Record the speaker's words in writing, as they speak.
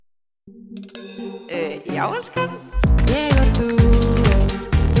Já, elskan. Ég og þú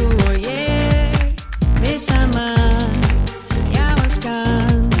og ég, við saman, já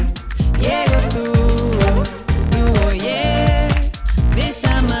elskan. Ég og þú og ég, við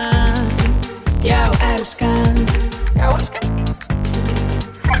saman, já elskan. Já, elskan.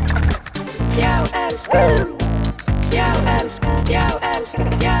 Já elskan, já elskan, já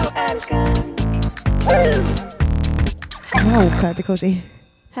elskan, já elskan. Vá, hvað þetta er kósi.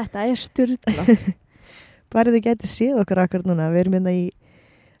 Þetta er sturla. Bara þið gæti séð okkur akkur núna. Við erum hérna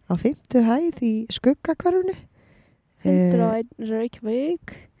á 5. hæð í skuggakvarfinu. 101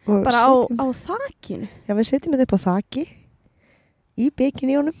 Reykjavík. Og Bara sitjum- á þakinu. Já, við setjum þetta upp á þaki í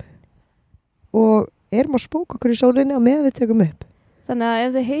bikiníunum og erum að spóka okkur í sólinni og meðan við tökum upp. Þannig að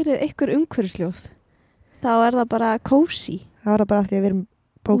ef þið heyrið ykkur umhverfisljóð, þá er það bara kósi. Það var það bara af því að við erum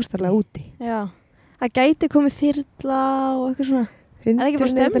bókstarlega úti. Já. Það gæti komið þyrla og eitthvað svona. Hundurinn ekki bara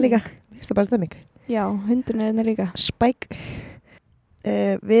þetta stemming? líka. Mér finnst það bara stemming. Já, hundurinn er hérna líka. Spike.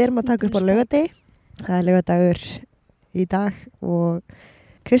 Við erum að taka upp á laugardegi. Það er laugardagur í dag og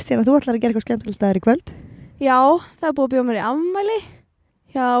Kristjana, þú ætlar að gera eitthvað skemmtilegt dagur í kvöld. Já, það er búið að bjóða mér í afmæli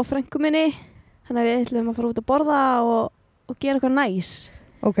hjá frænku minni. Þannig að við ætlum að fara út að borða og gera eitthvað næs.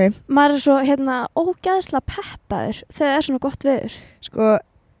 Ok. Maður er svo ógeðslega peppaður þegar það er svona gott veður. Sko,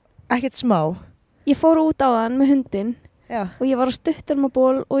 ekkert smá. Ég fór út á þann með hundinn Já. og ég var á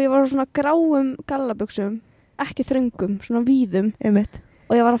stuttarmaból og ég var á svona gráum gallabuxum, ekki þröngum, svona víðum Einmitt.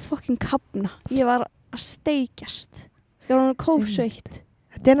 og ég var að fucking kapna. Ég var að steikjast. Ég var kófsveitt.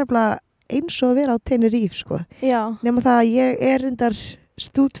 Þetta er nefnilega eins og að vera á Tenerife, sko. Já, Nefna það að ég er undar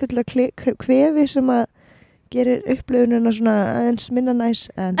stútfull af kvefi sem að gerir upplifununa svona aðeins minna næs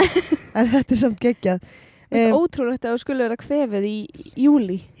en þetta er samt geggjað. það er ótrúlegt að þú skulle vera kvefið í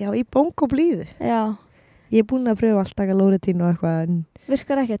júli. Já, í bónk og blíðu. Já, Ég er búin að pröfa allt taka lóritín og eitthvað en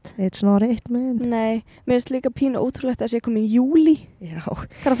virkar ekkert. it's not it, man. Nei, mér finnst líka pínu ótrúlegt að sé komið í júli. Já,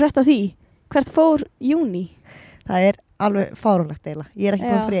 Hvað er að frétta af því? Hvert fór júni? það er alveg fáránlegt eiginlega. Ég er ekki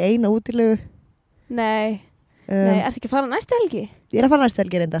búin Já. að fara í eina útilegu. Nei, ertu ekki að fara næstu helgi? Ég er að fara næstu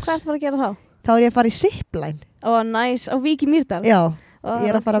helgi reyndar. Hvað ertu að fara að gera þá? Þá er ég að fara í zipline. Ó, næs, á Vík í Mýrdal. Já, Ó, ég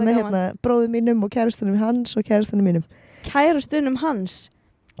er að fara ógeðslega með gaman. hérna bróðum mínum og kærustunum hans og kærustunum mínum. Kærustunum hans.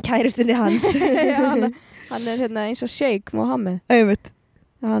 Kærustunni hans. Já, hann er hérna eins og Sheikh Mohammed. Auðvitað.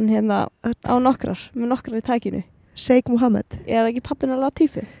 Hann hérna á nokkrar, með nokkrar í tækinu. Sheikh Mohammed. Er það ekki pappina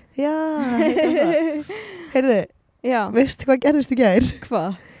Latifi? Já, heitir það. Heyrðu, Já, veistu hvað gerðist í gær?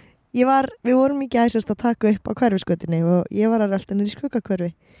 hvað? Við vorum í gæsast að taka upp á hverfisgötunni og ég var að rölda niður í skuggakverfi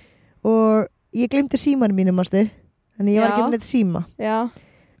og ég glemdi símanum mínum, mástu, þannig ég var Já. ekki með þetta síma. Já,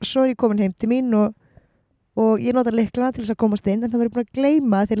 Svo er ég komin heim til mín og ég nota lyklana til þess að komast inn en það verður búin að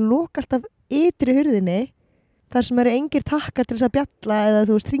gleyma að þeir loka alltaf ytri hurðinni þar sem eru engir takkar til þess að bjalla eða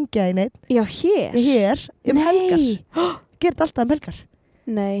þú veist hringja í neitt. já, hér? Hér, helgar. Gerði alltaf helgar.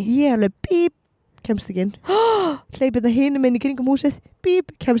 Nei. Ég alveg bíp, kemst ekki inn. Hleypi þetta hinum inn í kringum húsið,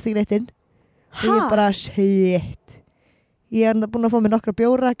 bíp, kemst ekki neitt inn. Og ég bara, shit. Ég er búin að fá mér nokkra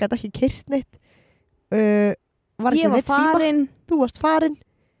bjóra, gæti ekki kyrst neitt. Var ekki Ég var neitt síma. farin. Þú varst farin.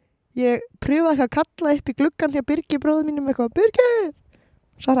 Ég pröfaði eitthvað að kalla upp í gluggan sem Birgi bróður mínum eitthvað, Birgi!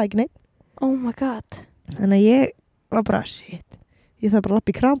 Svaraði ekki neitt. Oh my god. Þannig að ég var bara, shit. Ég þarf bara að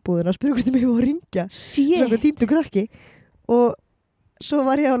lappa í krambúðina og spyrja hvort ég mig var að ringja. Svo Shit. eitthvað týndu krakki. Og svo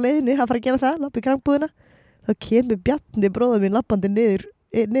var ég á leiðinni að fara að gera það, lappa í krambúðina. Þá kemur Bjarni bróður mín lappandi niður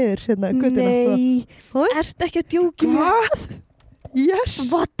hérna göttuna. Nei. Hoi? Ertu ekki að djóki mér? Hvað? Yes!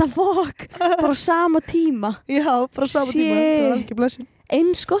 What the fuck? Bara á sama tíma. Já, bara á sama tíma. Það var Shit. alveg blessin.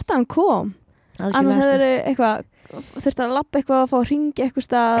 Eins gott að hann kom. Annars hefur eitthvað, þurfti að lappa eitthvað að fá að ringja eitthvað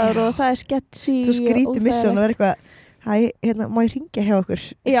staðar og það er sketchy. Þú skríti og missun og óþægilegt. er eitthvað, hæ, hérna, má ég ringja hjá okkur?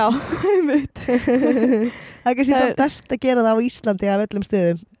 Já. Það er kannski Það er- samt best að gera það á Íslandi af öllum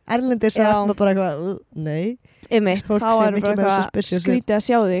stöðum. Erlendis Já. er alltaf bara eitthvað, nei. Einmitt, Fólk þá sé er miklu bara meira eitthvað suspicious. skrítið að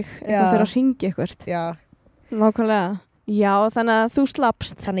sjá þig. Já. Eitthvað fyrir að ringja eitthvað. Já, Nákvæmlega. Já, þannig að þú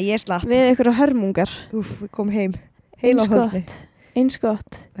slappst þannig ég slapp. við einhverja hörmungar. Úf, við komum heim. Heila á Eins höfni. gott. Eins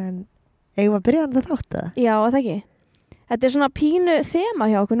gott. En eigum við að byrja hann að þátt það? Já, það ekki. Þetta er svona pínu þema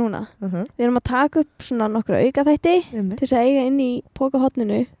hjá okkur núna. Við erum að taka upp svona nokkra aukaþætti til þess að eiga inn í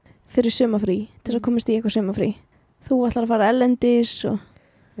pokahotninu fyrir sumafrí, til þess að komast í eitthvað sumafrí. Þú ætlar að fara ellendis og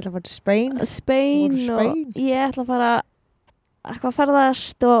Ég ætla að fara til Spain. Spain Voru og Spain? ég ætla að fara eitthvað að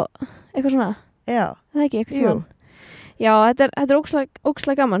ferðast og eitthvað svona. Já. Það er ekki eitthvað Jú. svona. Já, þetta er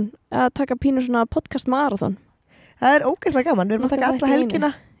ógeðslega gaman að taka pínu svona podcast marathon. Það er ógeðslega gaman. Við erum að taka Nokkra alla þætti í einu.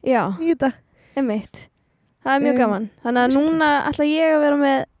 helgina Já, í þetta. einmitt. Það er mjög gaman. Þannig að mjög núna ætla ég að vera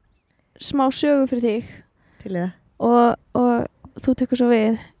með smá sögu fyrir þig Til í það. og þú tekur svo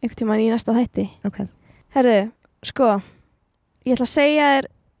við einhvern tímann í næsta þætti. Ok. Herðu, sko, ég ætla að segja þér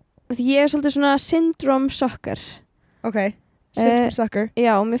að ég svolítið svona syndrome sucker. Ok, syndrome sucker.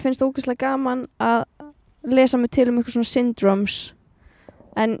 Já, mér finnst það ógeðslega gaman að lesa mig til eitthvað svona syndromes.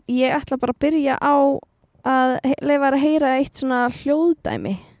 En ég ætla bara að byrja á að leyfa þér að heyra eitt svona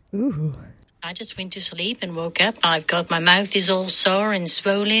hljóðdæmi. I just went to sleep and woke up. I've got my mouth is all sore and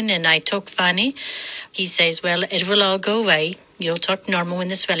swollen and I talk funny. He says, well, it will all go away. You'll talk normal when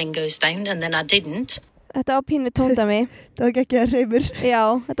the swelling goes down. And then I didn't. Þetta var pínu tóndæmi. Það var geggjaður hreimur. Já,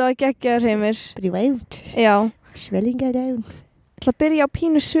 þetta var geggjaður hreimur. Privæmt. Já. Swellinga down. Ég ætla að byrja á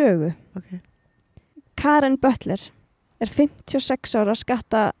pínu sögu. Ok. Karen Butler er 56 ára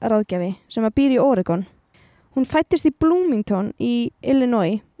skattaráðgjafi sem að býr í Oregon. Hún fættist í Bloomington í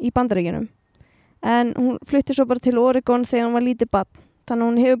Illinois í Bandaríkjunum. En hún flutti svo bara til Oregon þegar hún var lítið barn. Þannig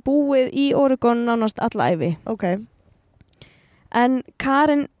hún hefur búið í Oregon nánast alla ævi. Ok. En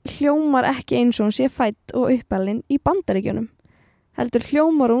Karen hljómar ekki eins og hún sé fædd og uppalinn í Bandaríkjunum. Heldur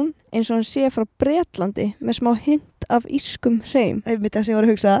hljómar hún eins og hún sé frá Bretlandi með smá hint af írskum hreim. Einmitt það sem ég var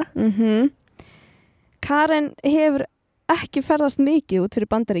að hugsa. Karen hefur ekki ferðast mikið út fyrir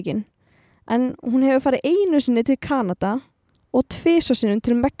Bandaríkin. En hún hefur farið einu sinni til Kanada og 2 sinnum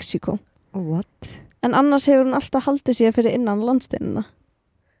til Mexíkó. What? En annars hefur hún alltaf haldið sér fyrir innan landsteinina.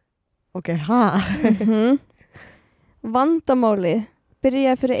 Ok, ha? Vandamálið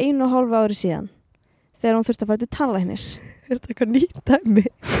byrjaði fyrir 1,5 ári síðan þegar hún þurfti að fara til tannlæknis. Er þetta eitthvað nýtt dæmi?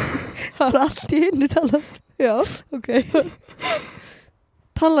 Það var allt í einu talað. Já. Ok.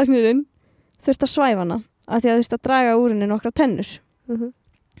 Tannlæknirinn þurfti að svæfa hana af því að þurfti að draga úr henni nokkra tennur.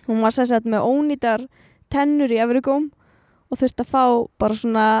 Hún var sett með ónýtar tennur í efrigóm og þurfti að fá bara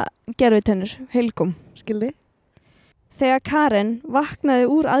svona gervitennur, heilgóm. Skildi? Þegar Karen vaknaði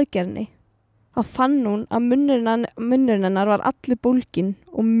úr aðgerðinni, þá fann hún að munnurinn hennar var allur bólginn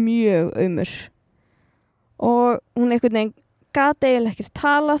og mjög aumur. Og hún einhvern veginn gat eiginlega ekkert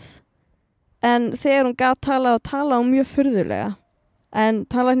talað, en þegar hún gat talað og talaði hún mjög furðulega. En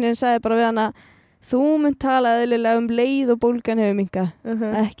tannlæknirinn sagði bara við hana, þú munt tala eðlilega leið og bólgan hefur minkað.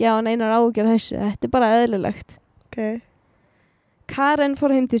 Ekki á hann einar ágjör þessu, þetta er bara eðlilegt. Ok. Karen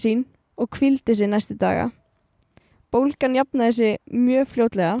fór heim til sín og hvíldi sig næstu daga. Bólgan jafnaði sig mjög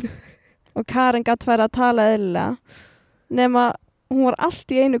fljótlega og Karen gat færa að tala eðlilega, nema hún var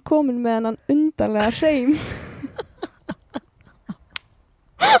allt í einu komin með hennan undarlega hreim.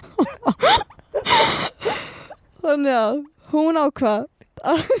 Þannig að hún ákvað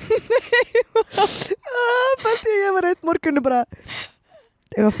Fælti ég var einn morgunni bara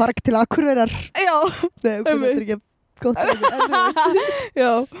ég var farg til Akureyrar. Já. Nei, þetta er ekki gott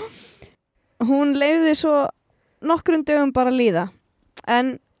Já. Hún leyfði svo nokkrum dögum bara líða,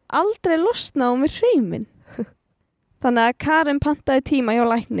 en aldrei losnaði hún við hreiminn. Þannig að Karen pantaði tíma hjá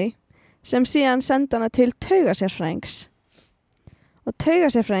lækni sem síðan sendi hana til taugasérfræðings. Og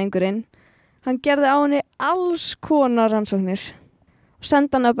taugasérfræðingurinn, hann gerði á henni alls konar rannsóknir og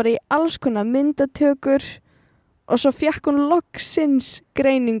sendi hana bara í alls konar myndatökur og svo fékk hún loksins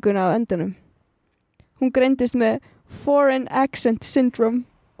greininguna á endunum. Hún greindist með Foreign Accent Syndrome.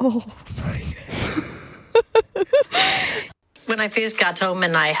 Oh my God. When I first got home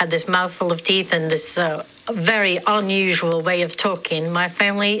and I had this mouthful of teeth and this very unusual way of talking, my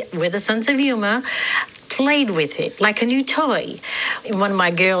family, with a sense of humor, played with it like a new toy. One of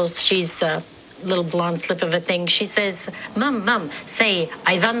my girls, she's a little blonde slip of a thing, she says, Mum, say,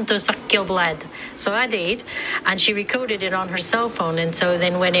 I want to suck your blood. So I did, and she recorded it on her cell phone, and so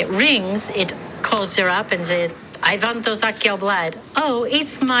then when it rings, it calls her up and said, I want to suck your blood. Oh,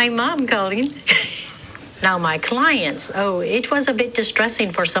 it's my mom calling. Now my clients, it was a bit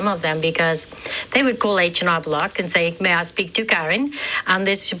distressing for some of them because they would call H&R Block and say, may I speak to Karen? And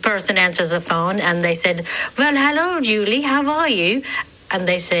this person answers the phone and they said, well, hello, Julie, how are you? And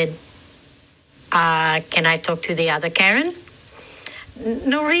they said, can I talk to the other Karen?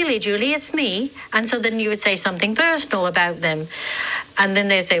 No, really, Julie, it's me. And so then you would say something personal about them. And then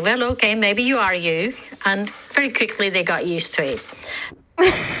they say, well, okay, maybe you are you. And very quickly they got used to it.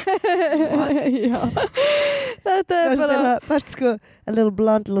 Já. Þetta er bara best sko a little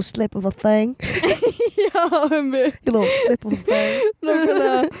blonde, a little slip of a thing. Já, A little slip of a thing.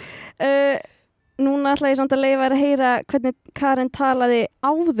 Nákvæmlega. Núna ætla ég samt að leyfa þér að heyra hvernig Karen talaði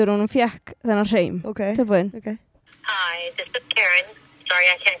áður hún fékk þennan hreim. Okay. Tilbúin. Okay. Hi, this is Karen. Sorry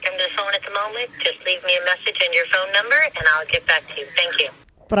I can't come to the phone at the moment. Just leave me a message and your phone number and I'll get back to you. Thank you.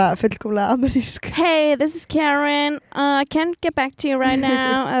 Bara fullkomlega amerísk. Hey, this is Karen. I can't get back to you right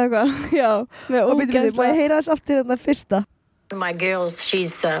now. Eða hvað? Já. Og býtum við, má ég heyra þess aftur hérna fyrsta? My girls,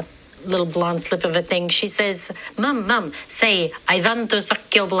 she's a little blonde slip of a thing. She says, Mum, say, Ivan to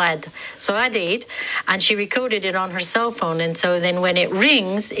suck your blood. So I did, and she recorded it on her cell phone. And so then when it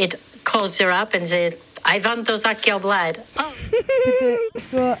rings, it calls her up and says, Ivan to suck your blood.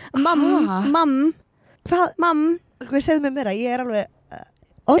 Sko, Mamm. hvað? Mamm. Sko, segðu mig meira, ég alveg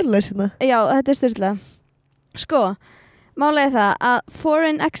orðlaus hérna. Já, þetta styrla. Sko, málega það að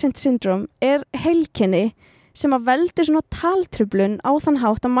foreign accent syndrome heilkenni sem að veldur svona taltruflun á þann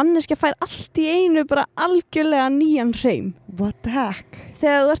hátt að manneskja fær allt í einu bara algjörlega nýjan hreim. What the heck?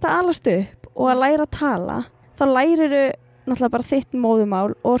 Þegar þú ert að alast upp og að læra að tala, þá læriru náttúrulega bara þitt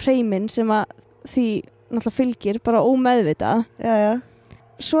móðumál og hreiminn sem að því náttúrulega fylgir bara ómeðvitað. Já.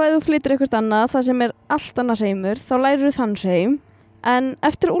 Svo ef þú flytur eitthvað annað, það sem allt annað hreimur, þá læriru þann hreim. En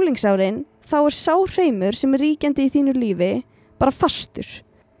eftir úlingsárin, þá sá hreimur sem ríkjandi í þínu lífi bara fastur.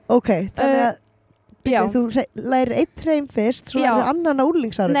 Ok, þannig að þú lærir einn hreim fyrst, svo lærir annan á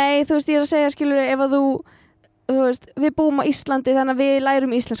úlingsárin. Nei, þú veist, ég að segja, skilur, ef að þú veist, við búum á Íslandi þannig að við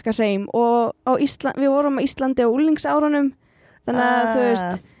lærum íslenska hreim og við vorum á Íslandi á úlingsárunum, þannig að þú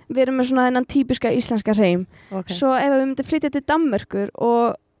veist, við erum með svona þennan típiska íslenska hreim. Okay. Svo ef við myndum flytja til Danmörkur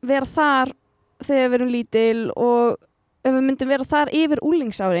og vera þar þegar við erum lítil og ef við myndum vera þar yfir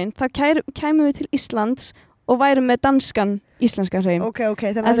úlingsárin, þá kæmum við til Íslands og værum með danskan íslenska hreim. Ok,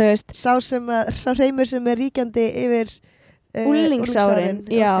 þannig að sá hreimur sem ríkjandi yfir úlingsárin,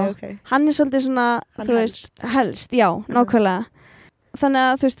 já. Okay. Hann svolítið svona, þú veist, helst, já, nákvæmlega. Þannig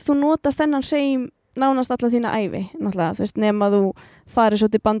að þú veist, þú notar þennan hreim nánast alla þína ævi, náttúrulega, þú veist, nema þú farir svo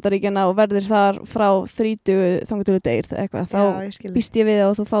til Bandaríkjana og verður þar frá 30 þangað til þú deyr eitthvað, þá býst ég við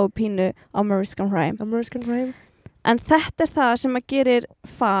og þú fái pínu American hreim. En þetta það sem að gerir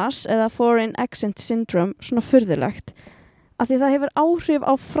FAS eða Foreign Accent Syndrome svona furðulegt, af því það hefur áhrif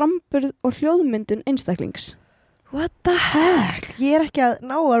á framburð og hljóðmyndun einstaklings. What the heck? Ég ekki að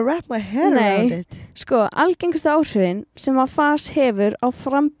ná að wrap my head around it. Sko, algengustu áhrifin sem að FAS hefur á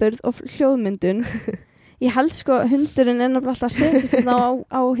framburð og hljóðmyndun, ég held sko hundurinn nefnilega alltaf að setjast þetta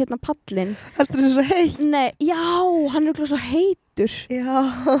á hérna pallin. Heldur þessu svo heitt? Nei, já, hann örugglega svo heitur. Já.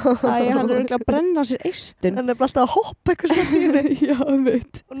 Hann örugglega að brenna á sér eistun. Hann alltaf að hoppa eitthvað svona fyrir. Já,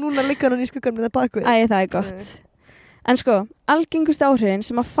 veit. Og núna liggur hann í skuggan með það bakvið. Það gott. En sko, algengustu áhrifin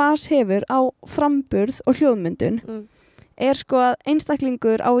sem að FAS hefur á framburð og hljóðmyndun sko að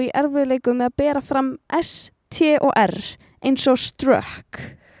einstaklingur á í erfiðleikum með að bera fram S, T og R eins og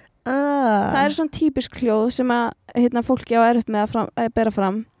struck. Það svona típisk hljóð sem að fólki á erfitt með að bera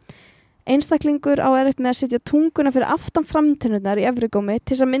fram. Einstaklingur á erfitt með að setja tunguna fyrir aftan framtennurnar í efrigómi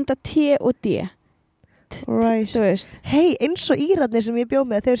til þess að mynda T og D. Right. Þú veist. Hey, eins og Írarnir sem ég bjó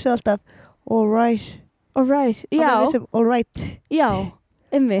með, þeir séu alltaf alright, já. Alright. Já,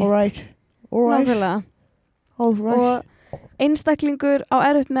 einmitt. Alright. Nákvæmlega. Alright. Og einstaklingur á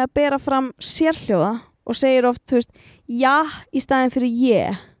erfitt með að bera fram sérhljóða og segir oft, þú veist, ja í staðin fyrir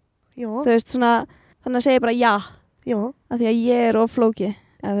ég. Já. Þú veist, svona, þannig að segja bara ja. Já. Af því að ég of flókið,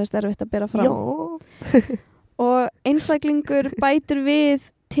 eða þú veist, erfitt að bera fram. Já. Og einstaklingur bætir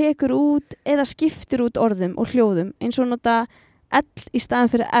við, tekur út eða skiptir út orðum og hljóðum eins og nota L í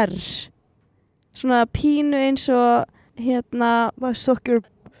staðin fyrir R. Svona pínu eins og My sucker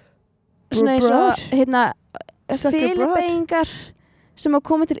svona eins og fylirbeyingar sem að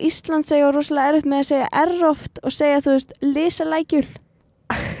koma til Ísland segja og rosalega erfitt með að segja R oft og segja, þú veist, lesa lækjul.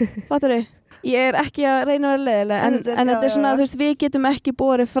 Fattar þau? Ég ekki að reyna að vera leiðilega en þetta svona, þú veist, við getum ekki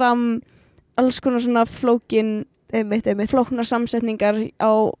borið fram alls konar svona flóknar samsetningar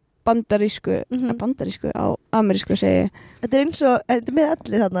á bandarísku á amerísku segi. Þetta eins og, þetta með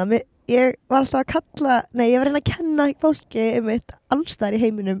allir þarna ég var alltaf að ég var að reyna að kenna fólki allstaðar í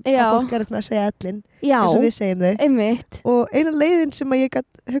heiminum að fólk með að segja ellin eins og við segjum þau einmitt. Og eina leiðin sem að ég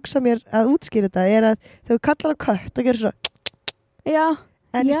gæti hugsa mér að útskýra þetta er að þegar þú kallar á kött og gerir svo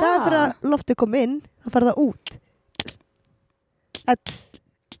en í staðan fyrir að loftið kom inn þá fara það út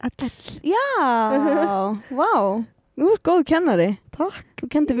Vá, þú ert góð kennari. Takk. Þú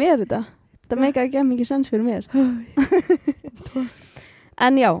kendi mér þetta meika ekki mikið sens fyrir mér.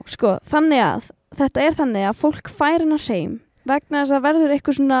 En já, sko, þetta er þannig að fólk fær hennar hreim vegna þess að verður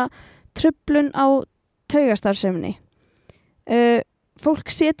eitthvað svona truflun á taugastarfseminni. Fólk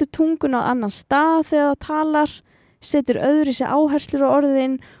setur tungun á annan stað þegar það talar, setur öðruvísi áherslur á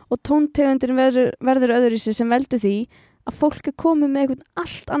orðin og tóntegundin verður öðruvísi sem veldur því að fólk er komið með eitthvað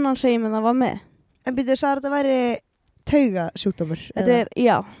allt annan hreim en það var með. En byrjuðu sagði að þetta væri taugasjúkdómur?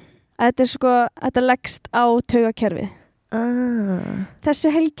 Þetta leggst á taugakerfið. Þessu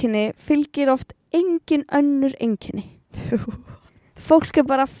heilkenni fylgir oft engin önnur einkenni. Fólk er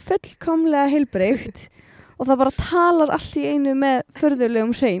bara fullkomlega heilbrigt og það bara talar allt í einu með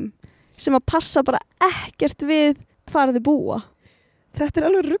furðulegum hreim. sem að passa bara ekkert við hvar þau búa. Þetta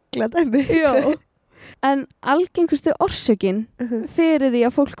alveg rugglað dæmi. Já. En algengustu orsökin fyrir því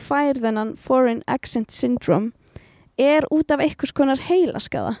að fólk fær þennan foreign accent syndrome út af einhvers konar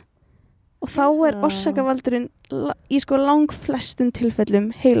heilaskaða. Og þá orsakavaldurinn í sko langflestum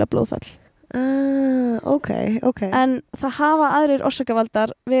tilfellum heilablóðfall. Ok. En það hafa aðrir orsakavaldar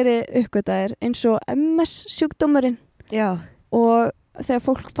verið uppgötaðir eins og MS sjúkdómurinn. Já. Og þegar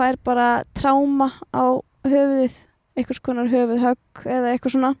fólk fær bara tráma á höfuðið, einhvers konar höfuðhögg eða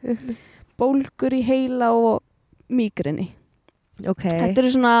eitthvað svona, bólgur í heila og mígrini. Ok. Þetta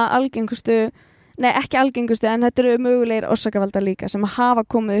eru svona ekki algengustu, en þetta eru mögulegir orsakavaldar líka sem hafa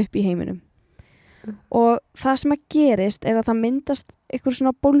komið upp í heiminum. Og það sem að gerist að það myndast einhver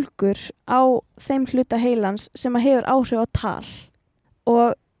svona bólgur á þeim hluta heilans sem að hefur áhrif á tal.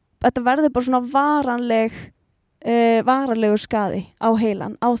 Og þetta verður bara svona varanlegur skaði á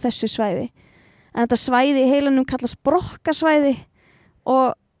heilan, á þessu svæði. En þetta svæði í heilanum kallast brokkasvæði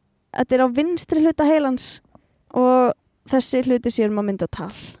og þetta á vinstri hluta heilans og þessi hluti sér að mynda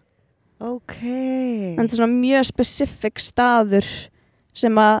tal. Ok. En þetta er svona mjög specific staður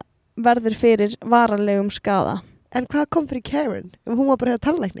sem að verður fyrir varanlegum skaða. En hvað kom fyrir Karen? Hún var bara hjá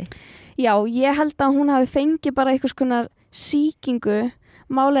tannlækni? Já, ég held að hún hafi fengið bara einhvers konar sýkingu.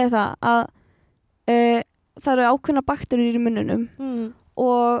 Málið það að það eru ákveðna bakteríur í munnunum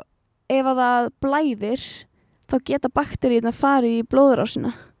og ef að það blæðir þá geta bakteríurnar farið í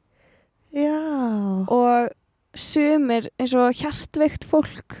blóðrásina. Já. Og sumir eins og hjartveikt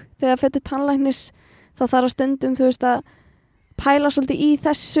fólk þegar það fer til tannlæknis þá þarf að stundum að pæla svolítið í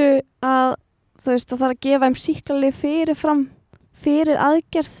þessu að það þarf að gefa þeim sýklalyf fyrir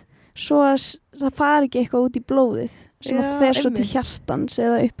aðgerð svo að það fari ekki eitthvað út í blóðið sem að fer svo til hjartans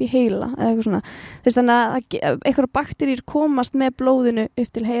eða upp í heila eða eitthvað svona. Þannig að einhverja bakteríur komast með blóðinu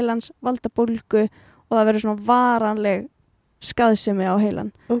upp til heilans, valda bólgu og það verður svona varanleg skaðsemi á heilan.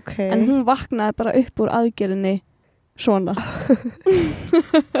 Okay. En hún vaknaði bara upp úr aðgerðinni svona.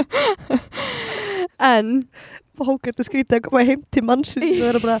 En þetta skrítið að koma heim til mannsins og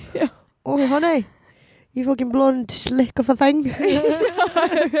vera bara honey, you fucking blonde slick of a thing.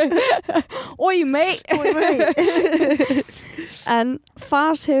 Oi mate. En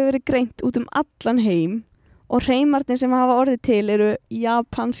fas hefur verið greint út allan heim og hreimarnir sem hafa orðið til eru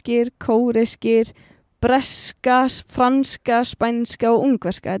japanskir, kóreskir, breska, franska, spænska og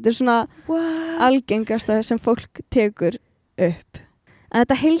ungverska. Þetta er svona algengasta sem fólk tekur upp. En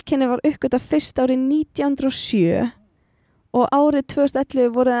þetta heilkenni var uppgötvað fyrst árið 1907 og árið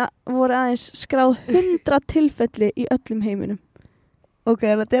 2011 voru aðeins skráð 100 tilfelli í öllum heiminum. Ok,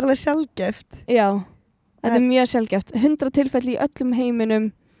 en þetta er alveg sjaldgæft. Já, þetta er mjög sjaldgæft. 100 tilfelli í öllum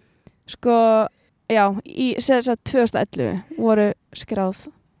heiminum, í 2011 voru skráð.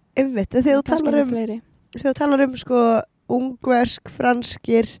 Einmitt, þegar þú talar um ungversk,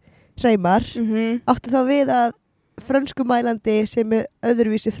 franskir hreimar, áttu þá við að frönskumælandi sem er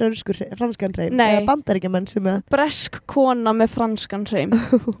öðruvísi franskan hreim? Nei. Eða bandaríkjamenn sem er bresk kona með franskan hreim.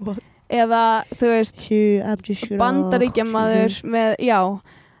 Eða, þú veist, bandaríkjamaður með,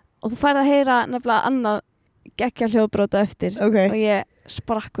 og þú færð að heyra nefnilega annað geggja hljóðbróta eftir og ég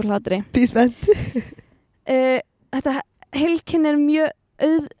sprakk úr hlátri. Písmenn. Þetta heilkenni er mjög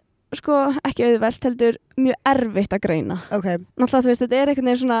ekki auðvelt, heldur mjög erfitt að greina. Náttúrulega, þú veist, þetta er einhvern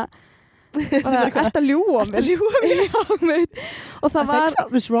veginn svona ertu að ljúga mér? Og það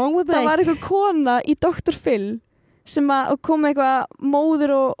var einhver kona í Dr. Phil sem kom eitthvað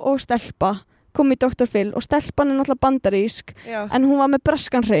móður og stelpa kom í Dr. Phil og stelpan er náttúrulega bandarísk en hún var með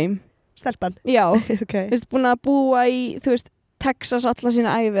breskan hreim. Stelpan? Já, búin að búa í Texas alla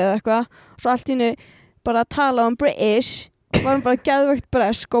sína ævi eða eitthvað og svo allt í henni bara að tala British var hún bara geðveikt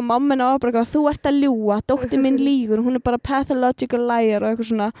bresk og mammina var bara eitthvað, þú ert að ljúga, dóttir minn lýgur, hún er bara pathological liar og eitthvað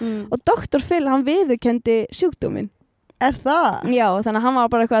svona og Dr. Phil, hann viðurkenndi sjúkdóminn. Er það? Já, þannig að hann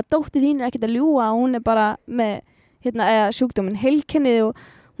var bara eitthvað, dóttir þín er ekkert að ljúga, hún er bara með sjúkdóminn, heilkennið og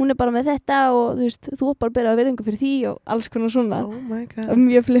hún er bara með þetta og þú veist, þú bara byrja að virðingu fyrir því og alls konar svona. Oh my god.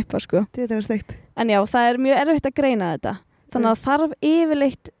 Mjög flippa, Þetta er steikt. En já, það er mjög erfitt að greina þetta. Þannig að þarf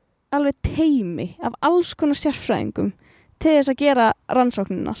yfirleitt alveg teymi af alls konar sérfræðingum til þess að gera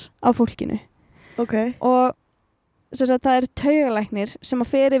rannsóknirnar á fólkinu. Og það er taugalæknir sem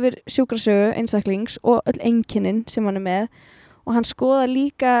að fer yfir sjúkrasögu einstaklings og öll einkennin sem hann er með og hann skoða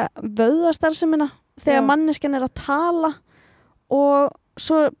líka vöðvastarfsemina þegar manneskjan er að tala og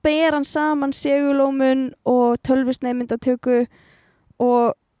svo ber hann saman segulómun og tölvusneiðmyndatöku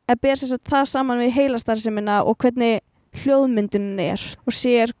og ber það saman við heilastarfsemina og hvernig hljóðmyndunin er og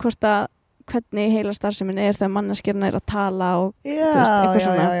sér hvort að hvernig heila starfsemin þegar manneskjarna að tala og eitthvað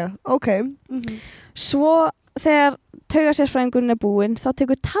svona. Já, ok. Svo þegar taugasérfræðingurinn búinn, þá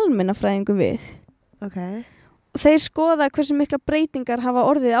tekur talmeinafræðingur við. Ok. Þeir skoða hversu mikla breytingar hafa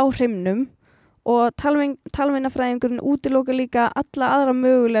orðið á hreimnum og talmeinafræðingurinn útilokar líka alla aðra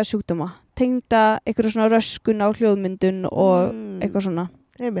mögulega sjúkdóma, tengda eitthvað svona röskun á hljóðmyndun og eitthvað svona.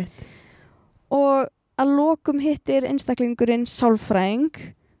 Einmitt. Og að lokum hittir einstaklingurinn sálfræðing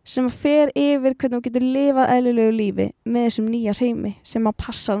sem fer yfir hvernig þú getur lifað eðlilegu lífi með þessum nýja hreimi sem að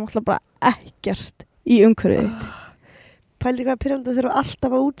passa náttúrulega bara ekkert í umhverfið þitt. Pældi hvað pirrandi þurfa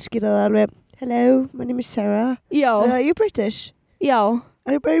alltaf að útskýra það alveg. Hello, my name is Sarah. Já. Are you British? Já.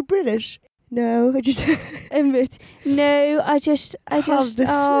 Are you very British? No, I just... No, I just have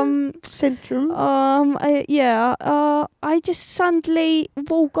this syndrome. I just suddenly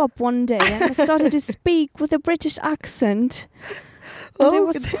woke up one day and I started to speak with a British accent. And it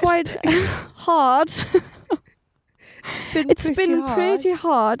was quite hard. It's been pretty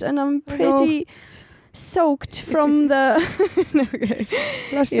hard and I'm pretty soaked from the... Okay.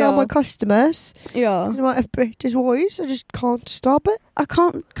 Lost all my customers. Yeah. My British voice, I just can't stop it. I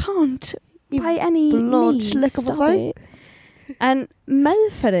can't by any means stop it. En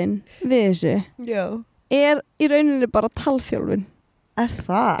meðferðin við þessu í rauninni bara talþjálfun.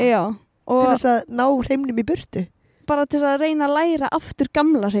 Það? Já. Til þess að ná hreimnum í burtu? Bara til að reyna að læra aftur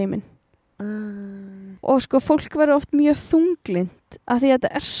gamla hreimin. Og sko, fólk verður oft mjög þunglind af því að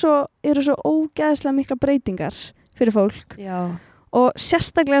þetta eru svo ógeðslega mikla breytingar fyrir fólk. Já. Og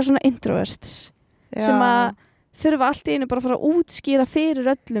sérstaklega svona introverts sem að þurfa allt í einu bara að fara að útskýra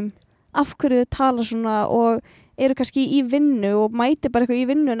fyrir öllum af hverju þau tala svona og eru kannski í vinnu og mæti bara eitthvað í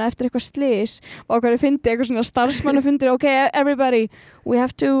vinnuna eftir eitthvað slys og hverju fyndi eitthvað svona starfsmannafundir. Okay, everybody, we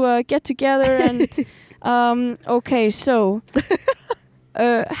have to get together and okay, so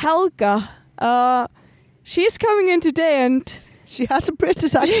Helga, she's coming in today and she has a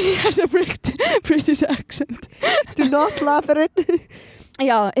British accent. She has a British accent. Do not laugh at it.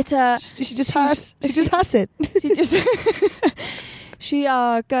 Yeah, it's a... She just has it. She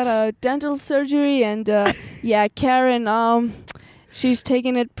got a dental surgery and Karen, she's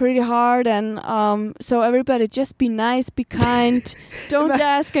taking it pretty hard and so everybody just be nice, be kind, don't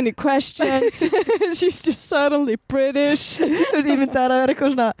ask any questions. She's just suddenly British. Þú veist, ég myndi að vera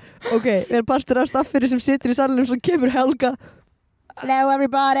eitthvað svona, ok, við erum partur af staffinu sem situr í salnum svo kemur Helga. Hello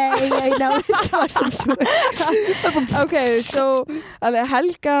everybody, you know, it's awesome. Okay, so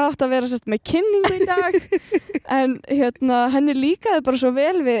Helga átti að vera sérst með kynningu í dag en henni líkaði bara svo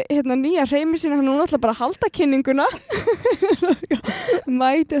vel við nýja hreimi sína, hún ætla bara að halda kynninguna.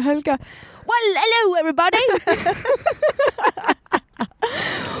 Mætir Helga, well, hello everybody.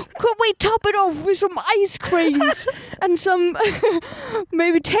 Could we top it off with some ice creams and some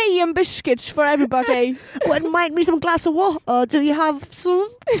maybe tea and biscuits for everybody? Well, might be some glass of water. Do you have some,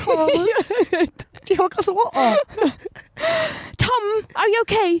 Thomas? Do you have a glass of water? Tom, are you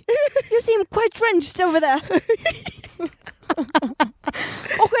okay? You seem quite drenched over there. Okay,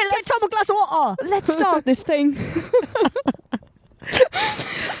 get Tom a glass of water. Let's start this thing.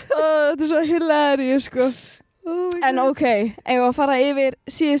 Þetta svo hilarious, sko. And okay, eigum að fara yfir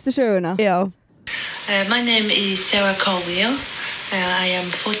síðustu söguna. Já. My name is Sarah Colwell. I am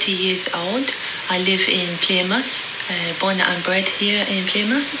 40 years old. I live in Plymouth, born and bred here in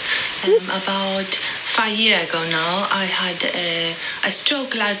Plymouth. About 5 years ago now, I had a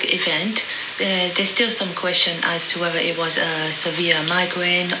stroke-like event. There's still some question as to whether it was a severe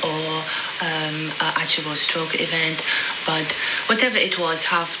migraine or an actual stroke event, but whatever it was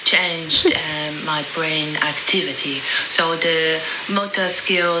have changed my brain activity. So the motor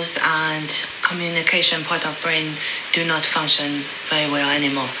skills and communication part of brain do not function very well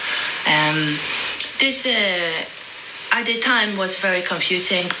anymore. This at the time was very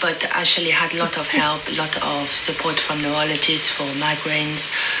confusing, but actually had a lot of help, a lot of support from neurologists for migraines.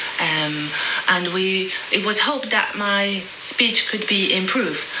 And it was hoped that my speech could be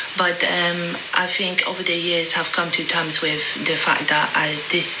improved, but I think over the years have come to terms with the fact that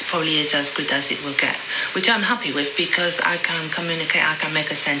this probably is as good as it will get, which I'm happy with because I can communicate, I can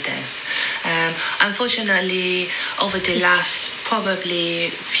make a sentence. Unfortunately, over the last probably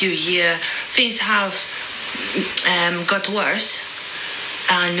few years, things have got worse,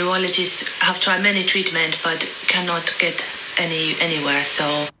 and neurologists have tried many treatments but cannot get anywhere,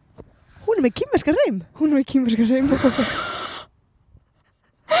 so... Hún með kínverska reym? Hún með kínverska reym.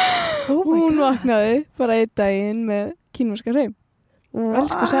 Hún vaknaði bara einn daginn með kínverska reym.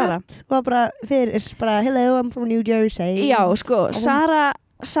 Elsku Sara. Það var bara, hello, I'm from New Jersey. Já, sko,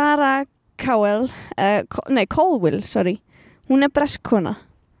 Sarah Colwell, sorry. Hún breskona.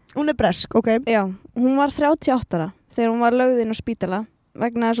 Hún er bresk, ok. Já, hún var 38 ára þegar hún var lögð inn á spítala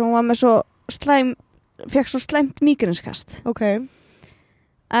vegna þess að hún var með fekk svo slæmt mígrenskast. Ok.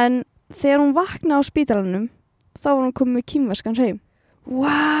 En þegar hún vaknaði á spítalanum þá var hún komið með kínverskan hreim.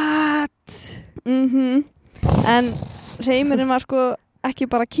 What? En hreimurinn var sko ekki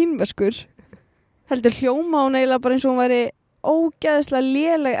bara kínverskur, heldur hljóma hún eiginlega bara eins og hún væri ógeðslega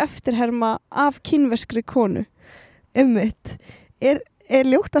léleg eftirherma af kínverskri konu. Einmitt. Er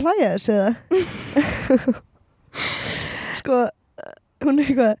ljótt að hlæja þessu eða? Sko, hún er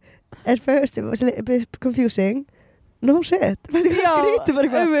eitthvað at first it was a little bit confusing. No shit. Já,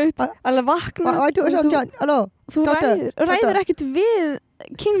 einmitt. Alveg vakna. Þú ræður ekkert við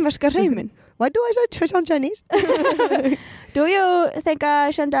kínverska hreimin. Why do I sound Chinese? Do you think I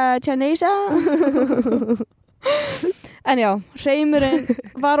sound Chinese? En já, hreimurinn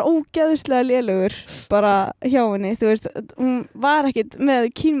var ógeðslega lélugur bara hjá henni, þú veist, hún var ekkert með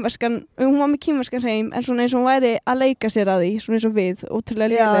kínverskan, hún var með kínverskan hreim en svona eins og hún væri að leika sér að því, svona eins og við,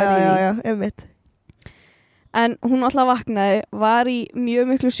 ótrúlega lélugur í því. Já, einmitt. En hún alltaf vaknaði, var í mjög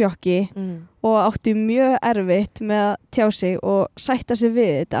miklu sjokki og átti mjög erfitt með að tjá sig og sætta sig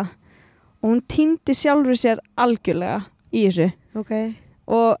við þetta. Og hún týndi sjálfur sér algjörlega í þessu. Ok.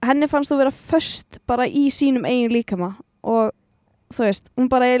 Og henni fannst þú vera föst bara í sínum eigin líkama og þú veist, hún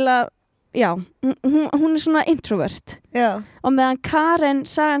bara eiginlega, já, hún er svona introvert. Já. Og meðan Karen,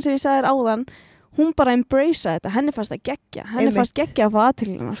 sagan sem ég sagði þér áðan, hún bara embracea þetta, henni fannst það geggja. Henni fannst geggja að fá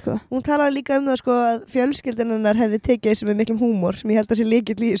aðtýrlina, sko. Hún talaði líka það, sko, að fjölskyldan hennar hefði tekið þessu með miklum húmor sem ég held að sé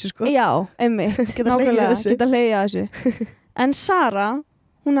lykill í þessu, sko. Já, einmitt. Geta hlegið að þessu. En Sara,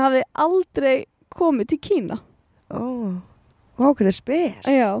 hún hafði aldrei komið til Kína. Hvað er spes?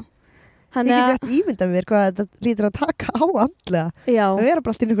 Já. Ég get rétt ímyndað mér hvað þetta lítur að taka á andlega. Já. Það vera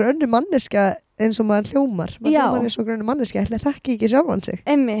bara alltaf einhver önnur manneska eins og maður hljómar. Maður hljómar eins og einhver önnur manneska, ætla þekki ekki sjálfan sig.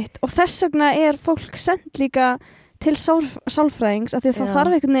 Einmitt. Og þess vegna er fólk sendt líka til sálfræðings af því að það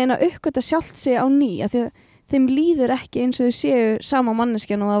þarf einhvern veginn að uppgöta sjálft sig á ný af því að þeim líður ekki eins og þau séu sama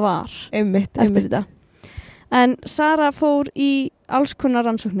manneskjan og það var. Einmitt. Þetta. En Sara fór í alls konar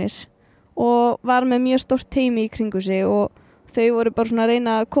rannsóknir og var með mjög stórt teymi í kringu sig og þau voru bara svona að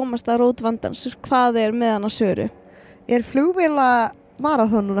reyna að komast að rót vandans hvað er með hana Söru. Er flugvéla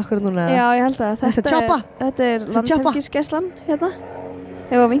marathónun okkur núna? Já, ég held að þetta er landhelgisgæslan hérna.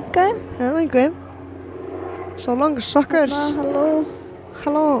 Hefur að vinka þeim? Já, vinka þeim. So long suckers.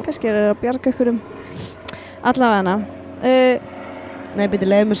 Halló. Kannski er það að bjarga ykkur allavega hana. Nei, byrju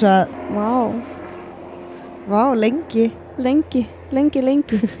leiðum þess að Vá, lengi.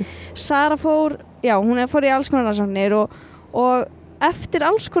 Sara fór í alls konar rannsóknir og eftir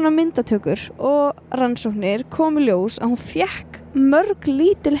alls konar myndatökur og rannsóknir komu ljós að hún fekk mörg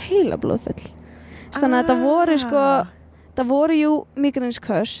lítil heilablóðföll. Þannig að það voru jú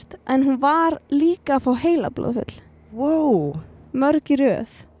mígrensköst en hún var líka að fá heilablóðföll. Wow. Mörg í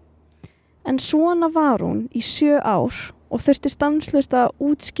röð. En svona var hún í 7 ár og þurfti stanslaust að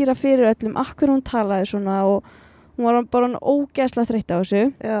útskýra fyrir öllum akkur hún talaði svona og hún var bara ógeðslega þreytt á þessu.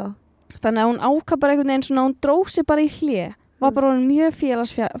 Já. Þannig að hún ákvað bara einhvern veginn svona, hún dróð sig bara í hlé, var bara mjög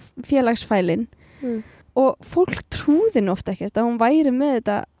félagsfælin og fólk trúði henni ofta ekkert að hún væri með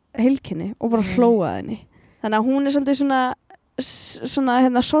þetta heilkenni og bara hlóaði henni. Þannig að hún er svolítið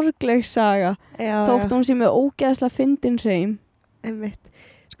svona sorgleg saga þótt hún sé með ógeðslega fyndin hreim.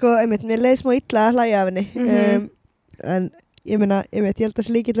 Einmitt, mér leiði smá illa að hlæja af henni en ég held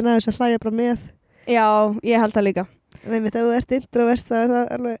að líkillin að þess að hlæja bara með. Já, ég held það líka. En einmitt, ef þú ert introvert þá er það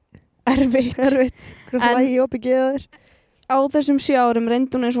alveg erfitt. Hvað hlægi opið þér? Á þessum 7 árum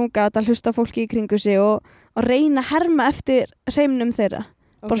reyndi hún eins og hún gat að hlusta fólki í kringu sig og reyna að herma eftir hreimnum þeirra.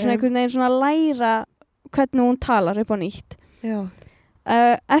 Bara svona einhvern veginn svona að læra hvernig hún talar upp á nýtt. Já.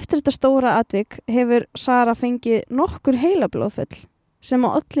 Eftir þetta stóra atvik hefur Sara fengið nokkur heilablóðföll sem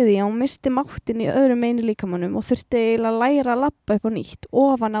á öllu því að hún misti máttin í öðrum einu líkamannum og þurfti eiginlega að læra að labba upp á nýtt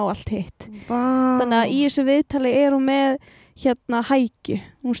ofan á allt hitt. Þannig að í þessu viðtali er hún með hækju.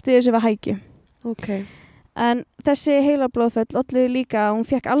 Hún styður sig við hækju. Ok. En þessi heilablóðföll ollu líka að hún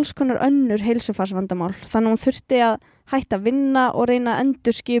fekk alls konar önnur heilsufarsvandamál. Þannig að hún þurfti að hætta að vinna og reyna að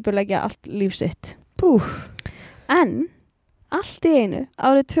endurskipuleggja allt líf sitt. En allt í einu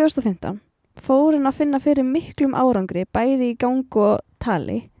árið 2015 fór hún að finna fyrir miklum árangri bæði í gang og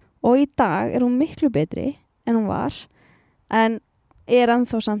tali og í dag er hún miklu betri en hún var en er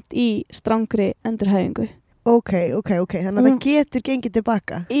ennþá samt í strangri endurhæfingu. Ok, þannig að það getur gengið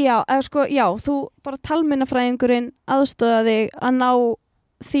tilbaka. Já, þú bara talmeinafræðingurinn aðstoða þig að ná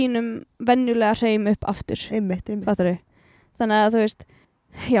þínum venjulega hreim upp aftur. Einmitt. Fattarðu? Þannig að þú veist,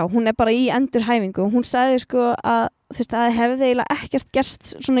 já, hún bara í endurhæfingu. Hún sagði sko að það hefði eiginlega ekkert gerst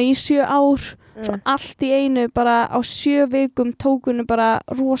svona í 7 ár, svo allt í einu bara á 7 vikum tók hún bara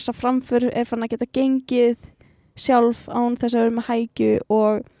rosa framför, fann að geta gengið sjálf án þess að vera með hækju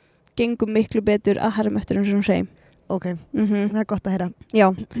og gengum miklu betur að hermötturum sem hún segir. Ok, það gott að heyra.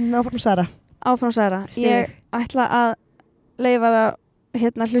 Já. Áfram Sara. Ég ætla að leyfa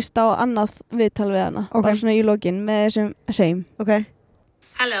að hlusta á annað viðtal við hana, bara svona í lokin með þessum hreim. Ok.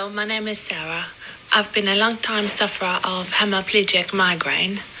 Hello, my name is Sarah. I've been a long time sufferer of hemiplegic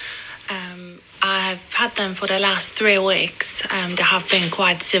migraine. I've had them for the last 3 weeks. They have been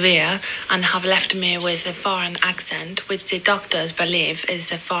quite severe and have left me with a foreign accent, which the doctors believe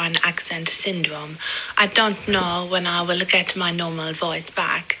is a foreign accent syndrome. I don't know when I will get my normal voice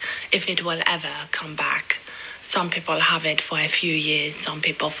back, if it will ever come back. Some people have it for a few years, some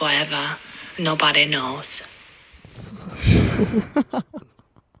people forever. Nobody knows.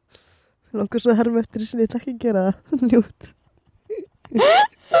 Langar svo að herma eftir þess að ég ekki gera það. Ljút.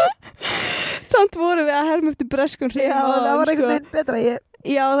 Samt vorum við að herma eftir breskun. Já, það var einhvern veginn betra.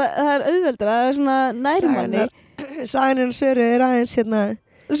 Já, það er auðveldra, það er svona nærmanni. Sagan Söru er aðeins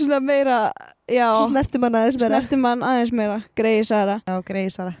svona meira, já. Snertimann aðeins meira. Snertimann aðeins meira. Greiði Sara. Já,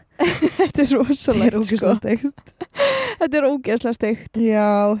 Greiði Sara. Þetta er rosalegt, sko. Þetta er ógeðslega steikt.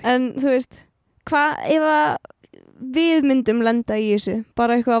 Já. En þú veist, hvað ef að við myndum lenda í þessu?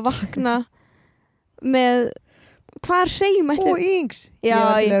 Bara eitthvað að vakna með hvað hreim ætli? Yngs. Já, ég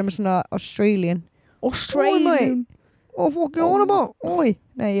var til að vera með svona Australian. Fuck you on about.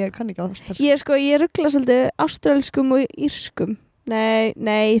 Nei, ég kann ekki á það. Ég ruggla svolítið australskum og írskum. Nei,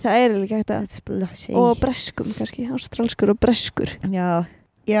 það er ekki hægt að. Og breskum kannski, australskur og breskur. Já,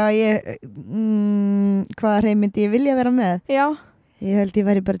 hvaða hreim myndi ég vilja vera með? Já. Ég held ég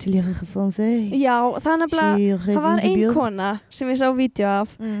væri bara til að fyrir þannig. Já, það er nefnilega, það var ein kona sem ég sá vídeo af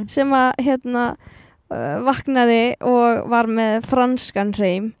sem að vaknaði og var með franskan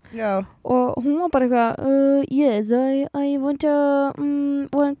hreim. Já. Og hún var bara eitthvað, yes, I want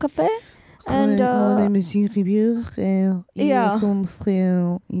one café. And my name is Rivier en ég kom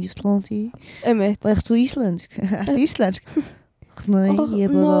frá Íslandi. Echt þú íslensk? Echt íslensk? Nee, je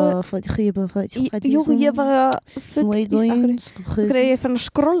bara Jú, ég bara greið fann að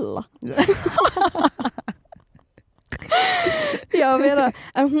skrolla. Já,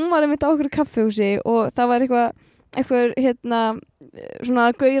 en hún var einmitt á okkur kaffihúsi og það var eitthvað svona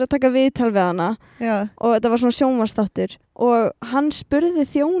gaur að taka viðtal við hana. Já. Og þetta var svona sjónvarpsþáttur og hann spurði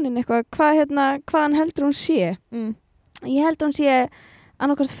þjónin eitthvað hvaðan heldur hún sé. Ég held hún sé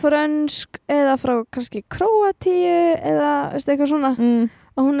annarkvæmt frönsk eða frá kannski Króatíu eða eitthvað svona.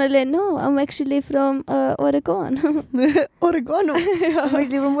 Og hún er no, I'm actually from Oregon. Oregano? I'm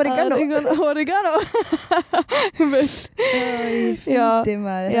actually from Oregano. Oregano. Fyndi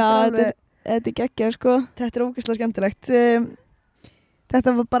maður. Já, þetta er geggjað sko. Þetta er ógeðslega skemmtilegt. Þetta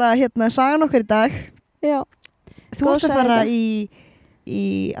var bara sagan okkar í dag. Já. Þú varst að fara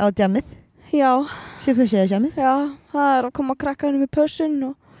á djamið. Já. Sem fyrir séða djamið. Já, það er að koma krakkanum í pössun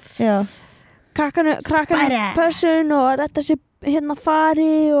og krakkanum pössun og retta sér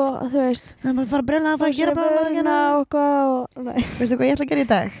fari og þú veist. Það er bara að fara að brella, að fara að gera brella og eitthvað. Veistu hvað ég ætla að gera í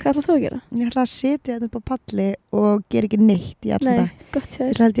dag? Hvað ætla þú að gera? Ég ætla að setja þetta upp á palli og gera ekki neitt í allan dag. Gott hjá þér.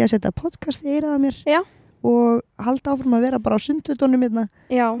 Ég ætla að setja podcast í eyrað á mér. Já. Og halda áfram að vera bara á sundvötunum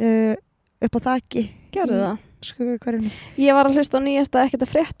upp á þakki. Gerðu það. Skuggarhverfinu. Ég var að hlusta á nýjasta ekkert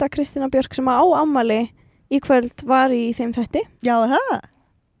að frétta Kristína Björk sem á afmæli í kvöld var í þeim þætti. Já, það?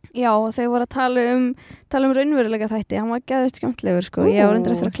 Já, þau voru að tala um raunveruleika þætti. Hann var geðvist skemmtilegur sko. Ég var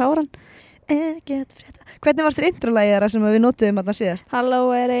reyndar eftir að klára hann. Ekkert að frétta. Hvernig var þér introlagið þeirra sem við notuðum þarna síðast? Halló,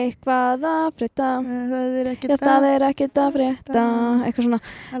 er eitthvað að frétta? Það er ekkert að frétta. Eitthvað svona.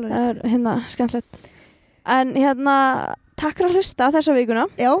 Það er skemmtilegt. En takk fyrir að hlusta þessa vikuna.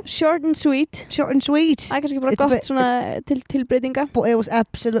 Já. Short and sweet. Short and sweet. Það er kannski bara gott svona tilbreytinga. But it was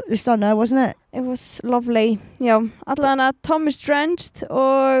absolutely stunning, wasn't it? It was lovely. Já. Allavega Tom is drenched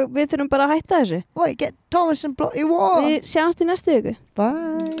og við þurfum bara að hætta þessu. Wait, get Thomas and bloody war. Við sjáumst í næstu viku.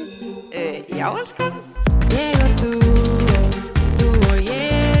 Bye. Já, elskan. Ég og þú og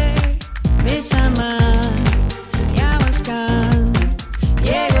ég, við saman. Já, elskan.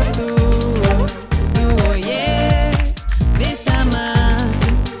 Ég og þú og ég, við saman.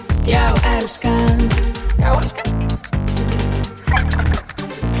 Já, elskan. Já, elskan.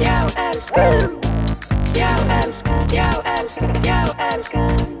 Já, elskan. Já, elskan. Já, elskan. Já,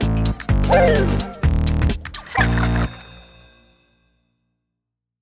 elskan.